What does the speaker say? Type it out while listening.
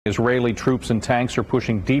Israeli troops and tanks are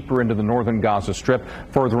pushing deeper into the northern Gaza Strip,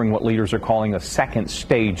 furthering what leaders are calling a second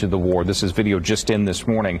stage of the war. This is video just in this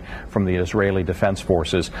morning from the Israeli Defense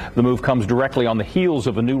Forces. The move comes directly on the heels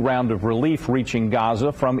of a new round of relief reaching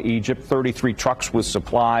Gaza from Egypt. 33 trucks with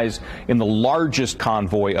supplies in the largest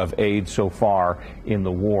convoy of aid so far in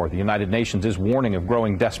the war. The United Nations is warning of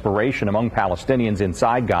growing desperation among Palestinians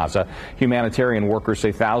inside Gaza. Humanitarian workers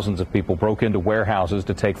say thousands of people broke into warehouses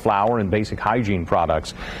to take flour and basic hygiene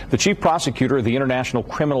products. The chief prosecutor of the International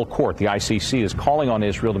Criminal Court, the ICC, is calling on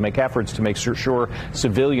Israel to make efforts to make sure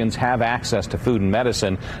civilians have access to food and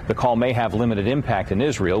medicine. The call may have limited impact in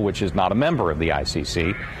Israel, which is not a member of the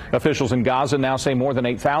ICC. Officials in Gaza now say more than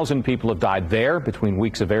 8,000 people have died there between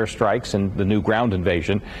weeks of airstrikes and the new ground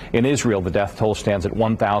invasion. In Israel, the death toll stands at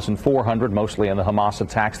 1,400, mostly in the Hamas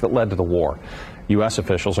attacks that led to the war. U.S.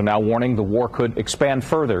 officials are now warning the war could expand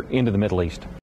further into the Middle East.